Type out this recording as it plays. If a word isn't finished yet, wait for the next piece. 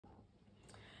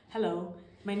Hello,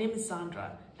 my name is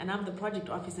Sandra and I'm the project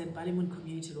officer at Ballymun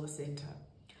Community Law Centre.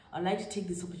 I'd like to take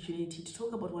this opportunity to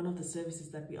talk about one of the services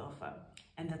that we offer,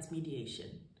 and that's mediation.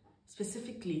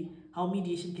 Specifically, how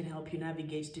mediation can help you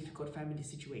navigate difficult family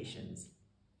situations.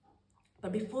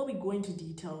 But before we go into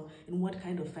detail in what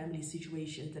kind of family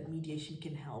situations that mediation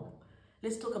can help,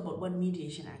 let's talk about what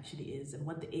mediation actually is and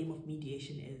what the aim of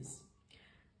mediation is.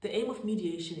 The aim of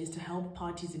mediation is to help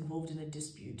parties involved in a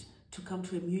dispute to come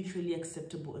to a mutually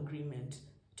acceptable agreement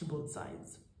to both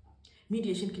sides.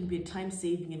 Mediation can be a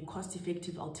time-saving and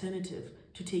cost-effective alternative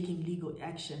to taking legal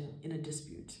action in a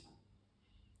dispute.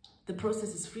 The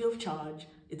process is free of charge,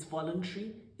 it's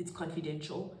voluntary, it's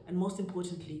confidential, and most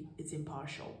importantly, it's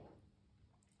impartial.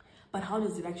 But how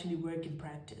does it actually work in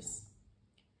practice?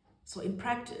 So in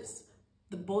practice,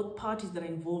 both parties that are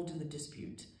involved in the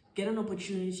dispute get an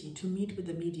opportunity to meet with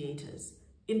the mediators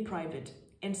in private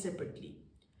and separately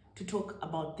to talk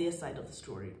about their side of the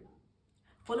story.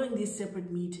 Following these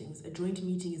separate meetings, a joint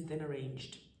meeting is then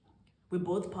arranged, where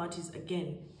both parties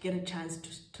again get a chance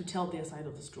to tell their side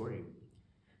of the story.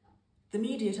 The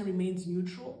mediator remains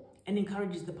neutral and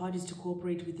encourages the parties to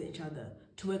cooperate with each other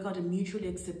to work out a mutually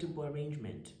acceptable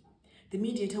arrangement. The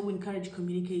mediator will encourage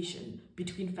communication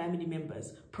between family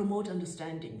members, promote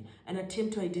understanding, and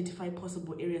attempt to identify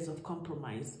possible areas of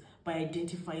compromise by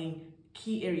identifying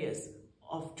key areas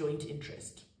of joint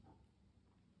interest.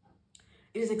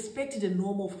 It is expected and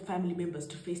normal for family members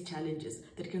to face challenges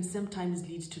that can sometimes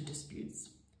lead to disputes.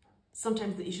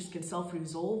 Sometimes the issues can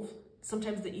self-resolve,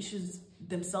 sometimes the issues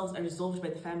themselves are resolved by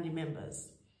the family members.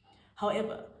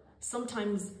 However,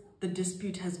 sometimes the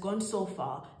dispute has gone so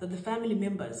far that the family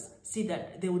members see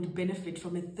that they would benefit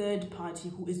from a third party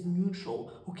who is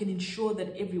neutral, who can ensure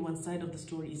that everyone's side of the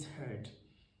story is heard.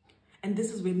 And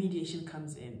this is where mediation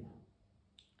comes in.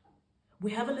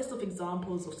 We have a list of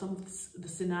examples of some of the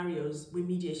scenarios where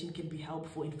mediation can be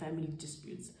helpful in family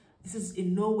disputes. This is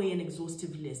in no way an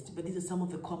exhaustive list, but these are some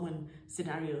of the common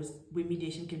scenarios where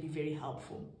mediation can be very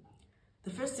helpful. The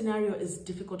first scenario is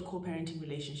difficult co-parenting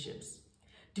relationships.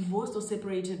 Divorced or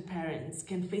separated parents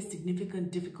can face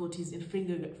significant difficulties in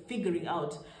figuring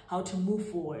out how to move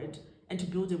forward and to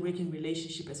build a working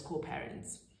relationship as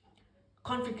co-parents.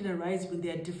 Conflict can arise when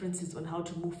there are differences on how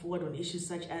to move forward on issues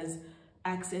such as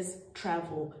access,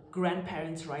 travel,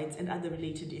 grandparents' rights, and other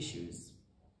related issues.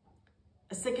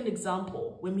 A second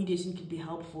example where mediation can be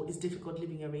helpful is difficult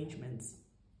living arrangements.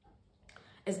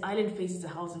 As Ireland faces a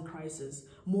housing crisis,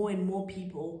 more and more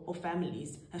people or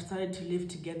families have started to live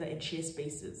together and share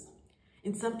spaces.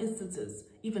 In some instances,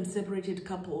 even separated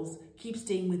couples keep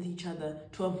staying with each other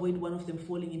to avoid one of them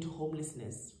falling into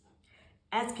homelessness.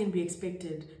 As can be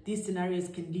expected, these scenarios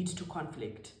can lead to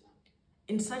conflict.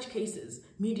 In such cases,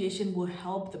 mediation will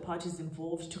help the parties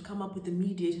involved to come up with a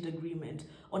mediated agreement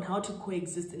on how to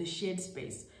coexist in a shared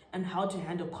space and how to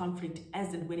handle conflict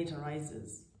as and when it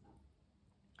arises.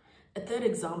 A third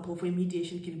example where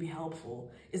mediation can be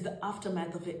helpful is the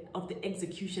aftermath of the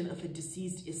execution of a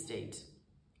deceased estate.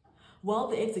 While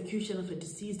the execution of a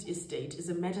deceased estate is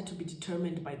a matter to be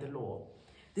determined by the law,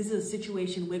 this is a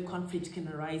situation where conflict can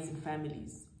arise in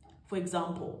families. For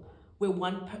example,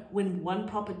 when one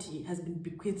property has been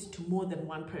bequeathed to more than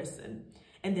one person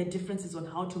and there are differences on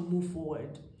how to move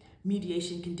forward,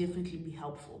 mediation can definitely be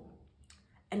helpful.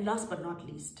 And last but not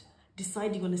least,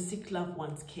 deciding on a sick loved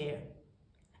one's care.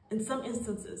 In some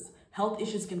instances, health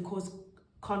issues can cause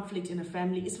conflict in a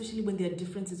family, especially when there are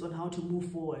differences on how to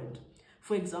move forward.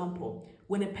 For example,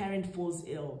 when a parent falls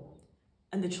ill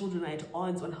and the children are at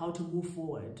odds on how to move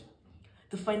forward.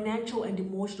 The financial and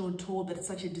emotional toll that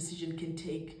such a decision can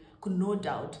take could no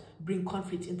doubt bring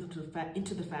conflict into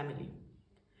the family.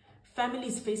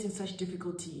 Families facing such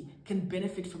difficulty can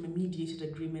benefit from a mediated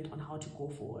agreement on how to go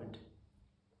forward.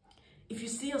 If you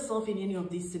see yourself in any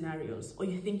of these scenarios, or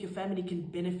you think your family can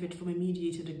benefit from a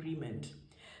mediated agreement,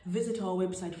 visit our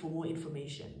website for more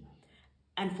information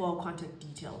and for our contact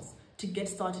details to get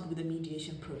started with the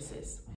mediation process.